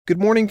Good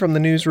morning from the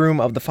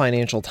newsroom of the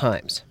Financial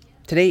Times.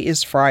 Today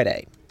is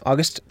Friday,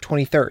 August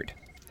 23rd,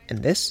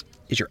 and this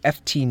is your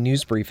FT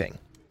News Briefing.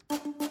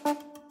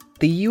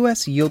 The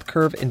U.S. yield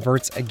curve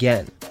inverts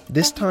again,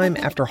 this time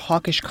after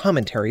hawkish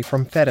commentary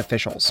from Fed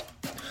officials.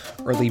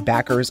 Early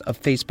backers of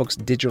Facebook's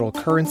digital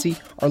currency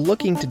are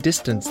looking to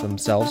distance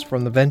themselves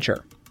from the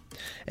venture.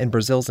 And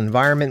Brazil's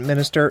environment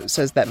minister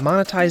says that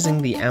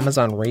monetizing the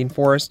Amazon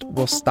rainforest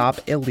will stop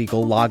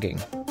illegal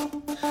logging.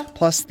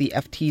 Plus, the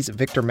FT's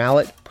Victor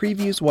Mallet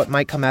previews what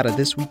might come out of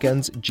this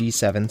weekend's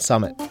G7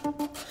 summit.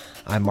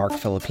 I'm Mark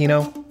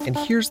Filipino, and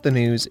here's the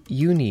news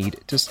you need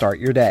to start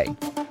your day.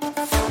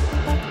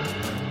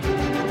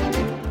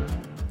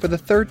 For the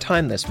third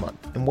time this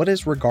month, in what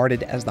is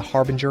regarded as the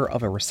harbinger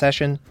of a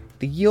recession,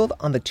 the yield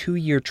on the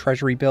 2-year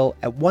Treasury bill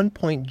at one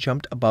point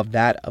jumped above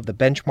that of the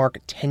benchmark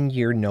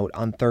 10-year note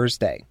on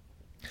Thursday.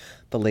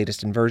 The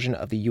latest inversion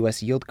of the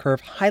U.S. yield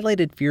curve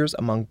highlighted fears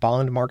among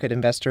bond market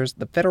investors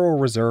the Federal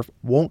Reserve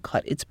won't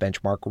cut its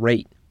benchmark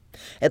rate,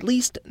 at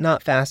least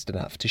not fast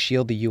enough to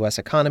shield the U.S.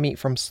 economy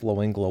from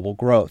slowing global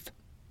growth.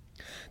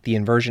 The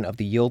inversion of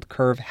the yield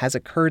curve has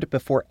occurred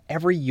before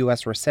every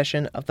U.S.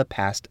 recession of the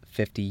past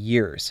 50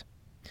 years.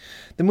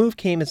 The move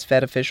came as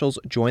Fed officials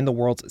joined the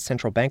world's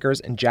central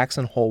bankers in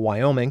Jackson Hole,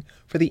 Wyoming,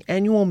 for the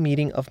annual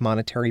meeting of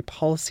monetary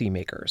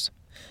policymakers.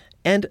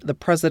 And the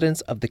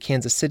presidents of the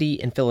Kansas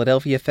City and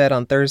Philadelphia Fed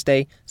on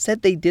Thursday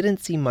said they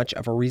didn't see much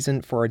of a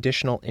reason for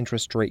additional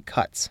interest rate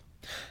cuts.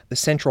 The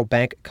central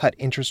bank cut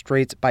interest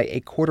rates by a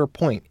quarter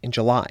point in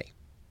July.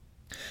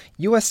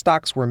 U.S.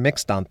 stocks were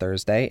mixed on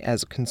Thursday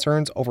as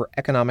concerns over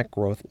economic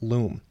growth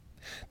loom.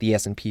 The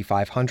S&P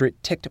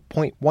 500 ticked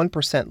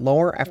 0.1%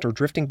 lower after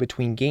drifting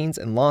between gains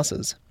and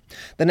losses.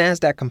 The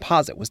Nasdaq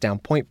Composite was down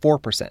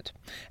 0.4%,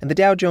 and the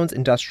Dow Jones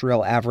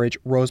Industrial Average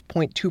rose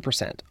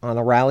 0.2% on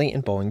a rally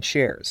in Boeing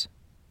shares.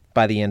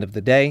 By the end of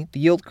the day,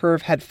 the yield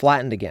curve had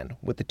flattened again,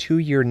 with the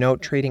 2-year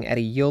note trading at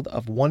a yield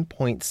of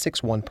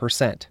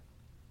 1.61%.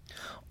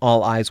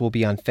 All eyes will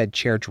be on Fed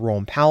Chair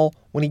Jerome Powell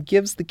when he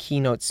gives the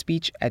keynote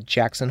speech at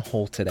Jackson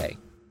Hole today.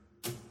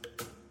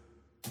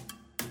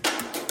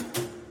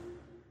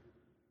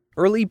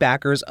 Early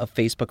backers of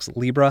Facebook's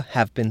Libra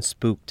have been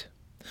spooked.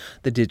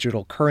 The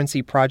digital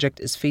currency project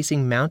is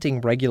facing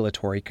mounting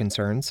regulatory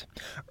concerns.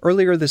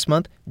 Earlier this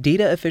month,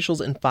 data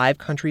officials in 5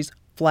 countries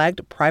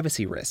flagged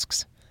privacy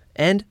risks.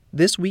 And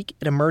this week,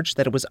 it emerged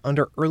that it was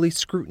under early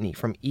scrutiny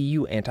from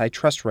EU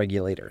antitrust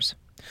regulators.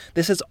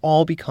 This has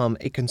all become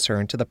a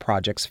concern to the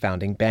project's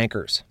founding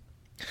bankers.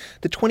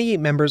 The 28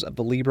 members of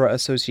the Libra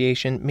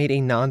Association made a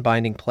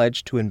non-binding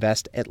pledge to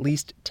invest at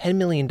least $10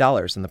 million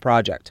in the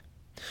project.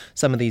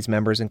 Some of these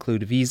members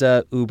include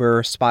Visa,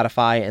 Uber,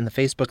 Spotify, and the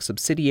Facebook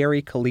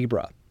subsidiary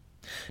Calibra.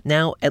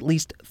 Now, at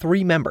least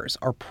 3 members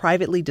are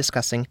privately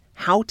discussing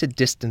how to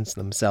distance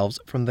themselves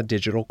from the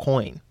digital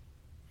coin.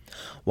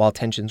 While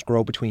tensions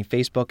grow between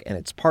Facebook and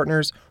its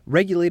partners,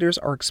 regulators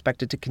are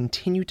expected to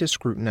continue to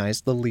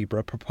scrutinize the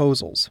Libra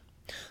proposals.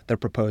 The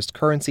proposed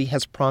currency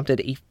has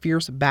prompted a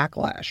fierce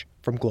backlash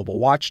from global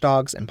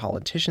watchdogs and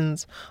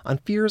politicians on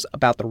fears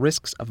about the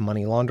risks of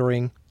money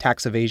laundering,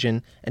 tax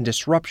evasion, and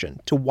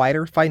disruption to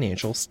wider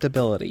financial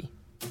stability.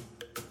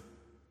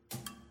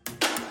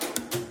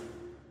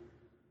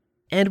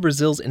 And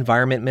Brazil's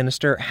environment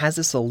minister has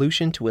a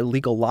solution to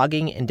illegal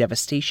logging and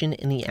devastation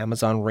in the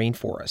Amazon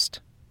rainforest: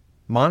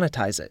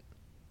 monetize it.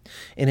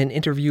 In an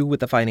interview with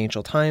the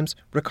Financial Times,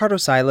 Ricardo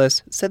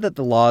Salles said that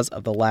the laws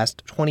of the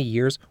last 20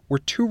 years were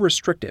too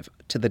restrictive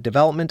to the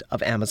development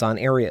of Amazon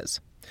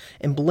areas,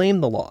 and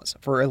blamed the laws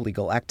for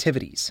illegal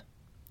activities.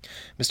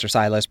 Mr.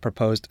 Salles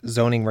proposed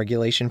zoning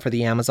regulation for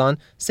the Amazon,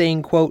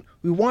 saying, quote,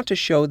 "We want to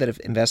show that if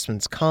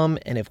investments come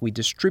and if we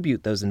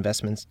distribute those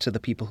investments to the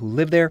people who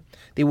live there,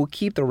 they will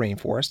keep the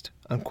rainforest,"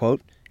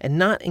 unquote, and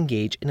not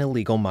engage in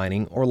illegal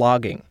mining or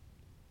logging.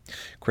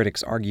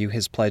 Critics argue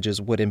his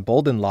pledges would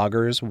embolden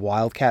loggers,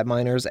 wildcat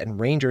miners, and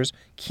rangers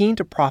keen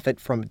to profit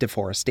from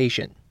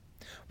deforestation,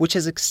 which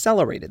has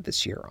accelerated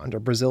this year under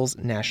Brazil's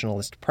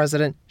nationalist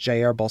president,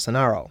 Jair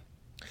Bolsonaro.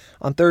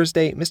 On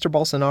Thursday, Mr.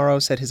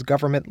 Bolsonaro said his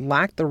government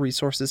lacked the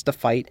resources to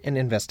fight and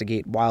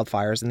investigate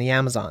wildfires in the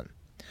Amazon.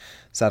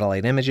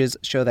 Satellite images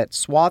show that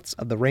swaths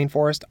of the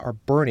rainforest are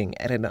burning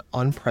at an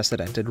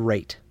unprecedented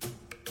rate.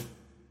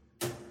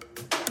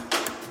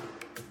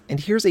 And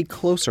here's a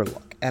closer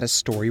look at a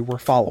story we're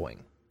following.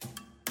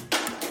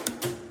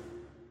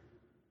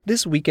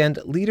 This weekend,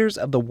 leaders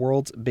of the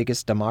world's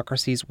biggest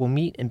democracies will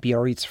meet in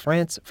Biarritz,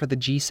 France for the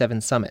G7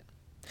 summit.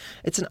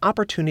 It's an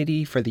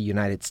opportunity for the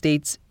United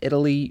States,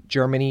 Italy,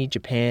 Germany,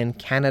 Japan,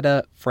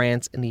 Canada,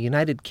 France, and the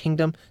United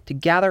Kingdom to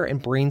gather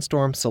and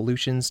brainstorm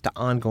solutions to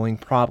ongoing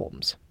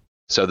problems.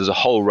 So there's a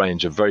whole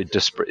range of very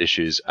disparate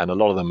issues, and a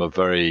lot of them are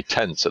very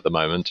tense at the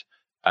moment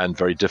and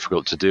very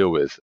difficult to deal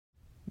with.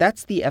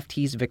 That's the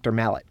FT's Victor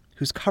Mallet,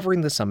 who's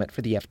covering the summit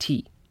for the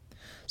FT.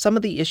 Some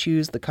of the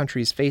issues the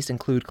countries face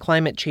include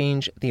climate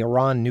change, the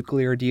Iran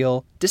nuclear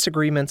deal,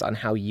 disagreements on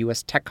how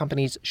U.S. tech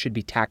companies should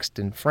be taxed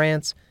in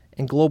France,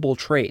 and global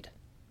trade.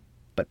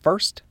 But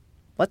first,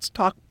 let's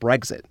talk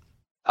Brexit.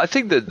 I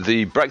think that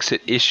the Brexit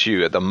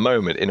issue at the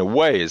moment, in a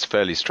way, is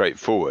fairly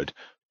straightforward.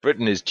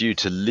 Britain is due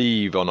to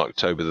leave on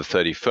October the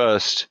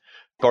 31st.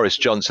 Boris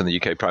Johnson,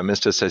 the UK Prime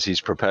Minister, says he's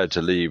prepared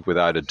to leave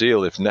without a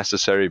deal if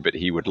necessary, but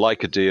he would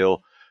like a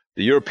deal.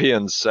 The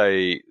Europeans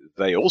say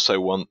they also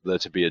want there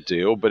to be a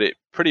deal, but it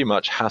pretty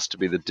much has to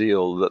be the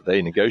deal that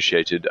they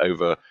negotiated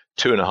over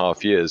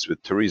 2.5 years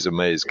with Theresa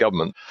May's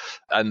government.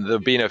 And there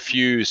have been a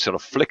few sort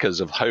of flickers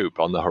of hope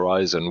on the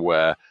horizon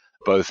where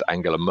both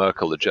Angela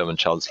Merkel, the German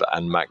Chancellor,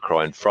 and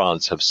Macron in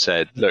France have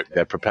said, look,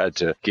 they're prepared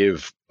to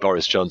give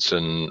Boris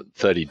Johnson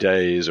 30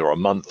 days or a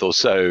month or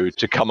so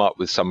to come up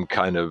with some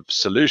kind of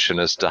solution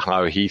as to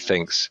how he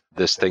thinks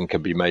this thing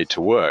can be made to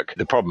work.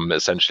 The problem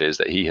essentially is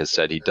that he has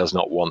said he does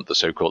not want the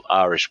so-called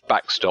Irish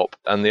backstop,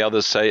 and the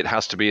others say it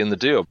has to be in the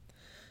deal.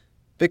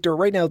 Victor,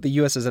 right now the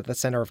U.S. is at the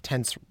center of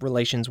tense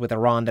relations with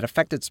Iran that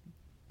affect its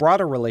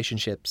broader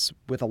relationships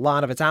with a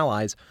lot of its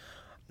allies.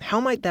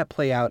 How might that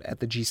play out at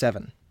the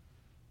G7?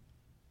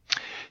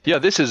 Yeah,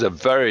 this is a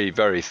very,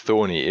 very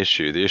thorny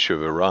issue, the issue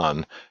of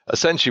Iran.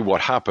 Essentially what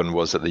happened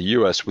was that the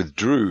U.S.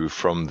 withdrew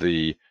from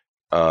the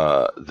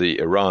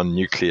Iran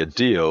nuclear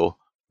deal,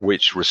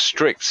 which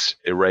restricts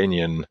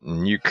Iranian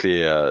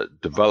nuclear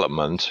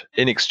development,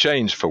 in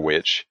exchange for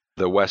which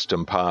the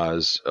Western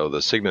powers, or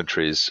the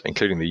signatories,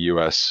 including the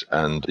US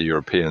and the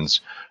Europeans,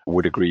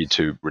 would agree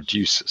to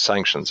reduce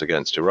sanctions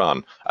against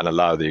Iran and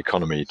allow the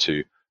economy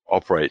to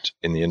operate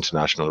in the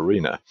international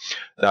arena.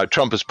 Now,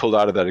 Trump has pulled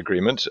out of that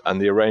agreement, and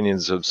the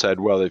Iranians have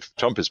said, well, if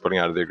Trump is pulling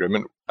out of the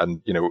agreement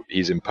and,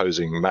 he's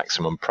imposing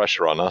maximum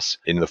pressure on us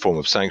in the form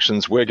of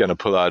sanctions, we're going to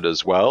pull out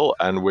as well,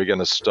 and we're going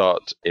to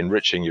start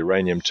enriching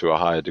uranium to a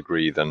higher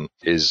degree than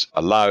is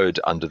allowed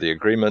under the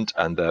agreement,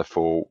 and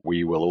therefore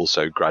we will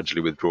also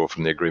gradually withdraw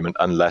from the agreement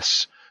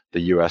unless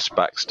the US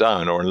backs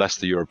down, or unless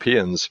the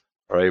Europeans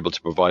are able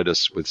to provide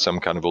us with some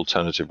kind of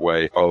alternative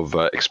way of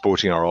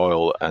exporting our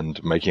oil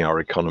and making our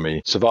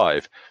economy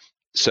survive.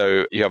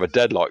 So you have a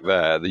deadlock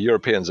there. The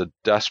Europeans are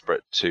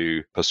desperate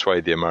to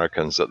persuade the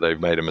Americans that they've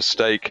made a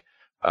mistake,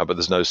 but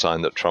there's no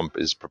sign that Trump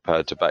is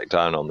prepared to back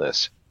down on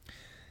this.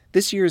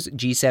 This year's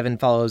G7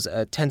 follows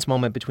a tense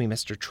moment between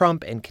Mr.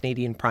 Trump and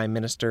Canadian Prime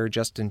Minister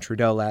Justin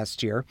Trudeau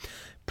last year.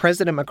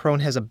 President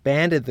Macron has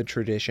abandoned the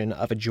tradition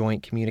of a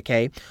joint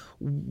communiqué.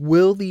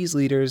 Will these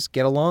leaders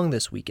get along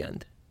this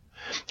weekend?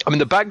 I mean,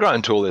 the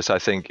background to all this, I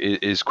think,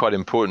 is quite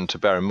important to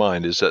bear in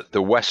mind, is that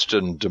the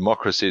Western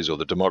democracies, or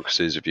the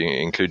democracies, if you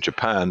include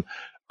Japan,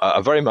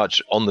 are very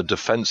much on the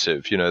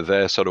defensive.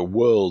 Their sort of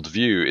world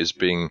view is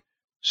being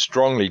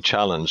strongly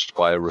challenged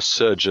by a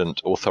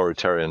resurgent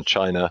authoritarian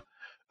China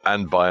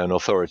and by an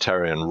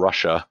authoritarian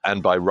Russia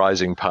and by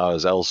rising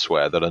powers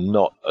elsewhere that are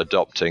not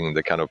adopting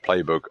the kind of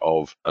playbook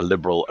of a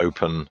liberal,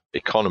 open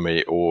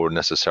economy or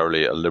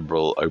necessarily a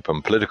liberal,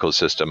 open political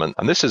system.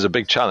 And this is a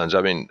big challenge.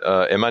 I mean,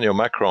 Emmanuel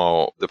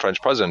Macron, the French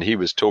president, he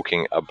was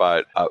talking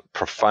about a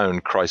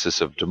profound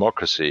crisis of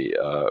democracy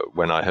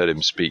when I heard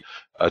him speak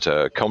at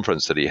a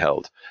conference that he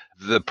held.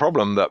 The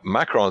problem that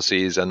Macron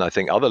sees, and I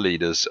think other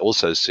leaders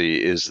also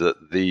see, is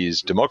that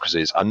these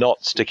democracies are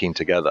not sticking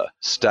together,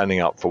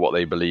 standing up for what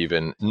they believe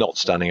in, not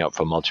standing up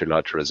for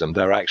multilateralism.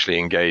 They're actually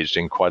engaged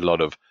in quite a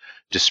lot of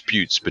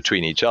disputes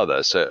between each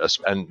other.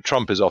 And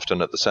Trump is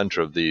often at the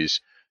center of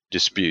these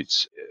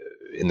disputes.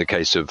 In the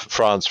case of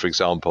France, for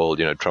example,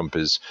 Trump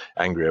is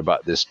angry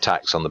about this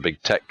tax on the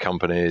big tech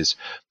companies.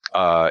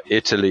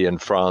 Italy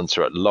and France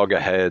are at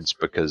loggerheads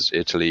because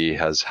Italy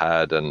has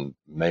had and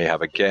may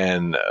have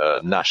again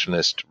a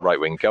nationalist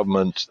right-wing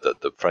government that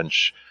the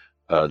French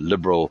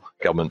liberal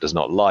government does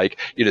not like.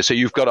 So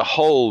you've got a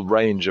whole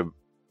range of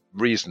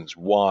reasons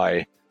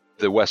why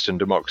the Western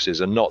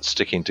democracies are not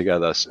sticking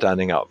together,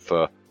 standing up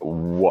for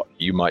what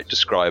you might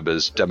describe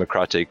as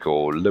democratic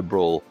or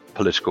liberal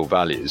political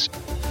values.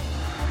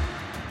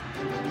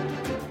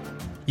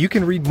 You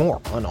can read more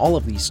on all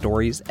of these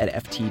stories at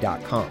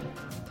FT.com.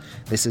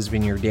 This has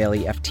been your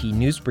daily FT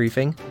News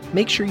Briefing.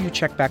 Make sure you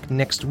check back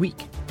next week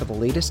for the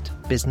latest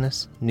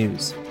business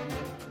news.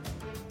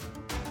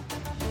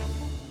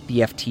 The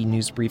FT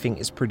News Briefing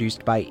is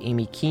produced by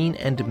Amy Keene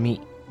and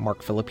me,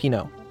 Mark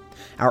Filipino.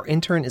 Our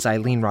intern is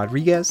Eileen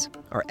Rodriguez.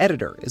 Our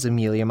editor is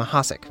Amelia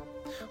Mahasik.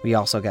 We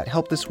also got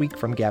help this week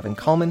from Gavin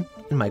Coleman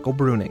and Michael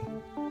Bruning.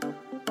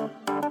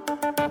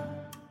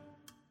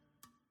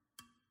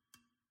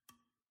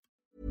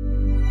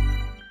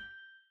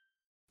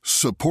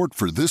 Support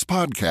for this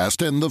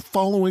podcast and the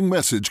following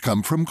message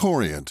come from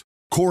Corient.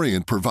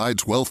 Corient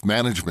provides wealth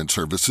management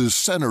services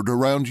centered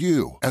around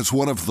you. As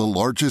one of the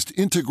largest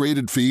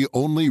integrated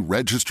fee-only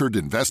registered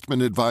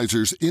investment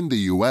advisors in the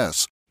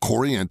U.S.,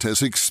 Corient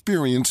has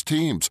experienced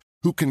teams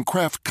who can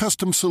craft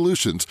custom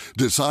solutions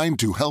designed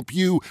to help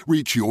you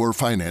reach your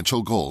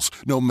financial goals,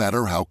 no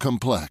matter how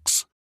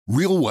complex.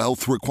 Real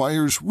wealth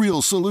requires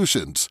real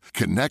solutions.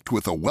 Connect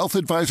with a wealth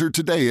advisor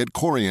today at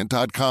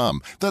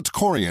Corient.com. That's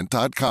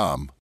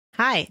Corient.com.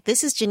 Hi,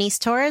 this is Janice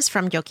Torres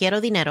from Yo Quiero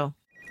Dinero.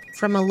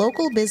 From a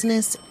local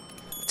business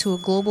to a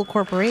global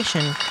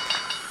corporation,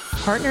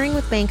 partnering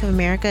with Bank of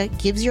America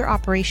gives your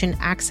operation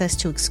access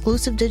to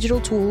exclusive digital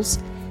tools,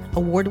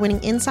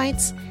 award-winning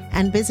insights,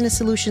 and business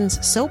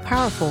solutions so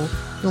powerful,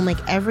 you'll make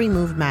every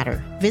move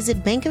matter.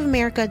 Visit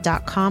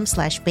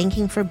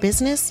bankofamerica.com/banking for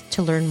business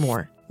to learn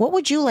more. What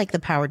would you like the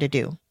power to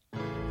do?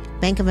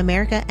 Bank of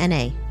America,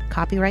 N.A.,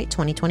 copyright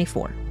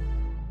 2024.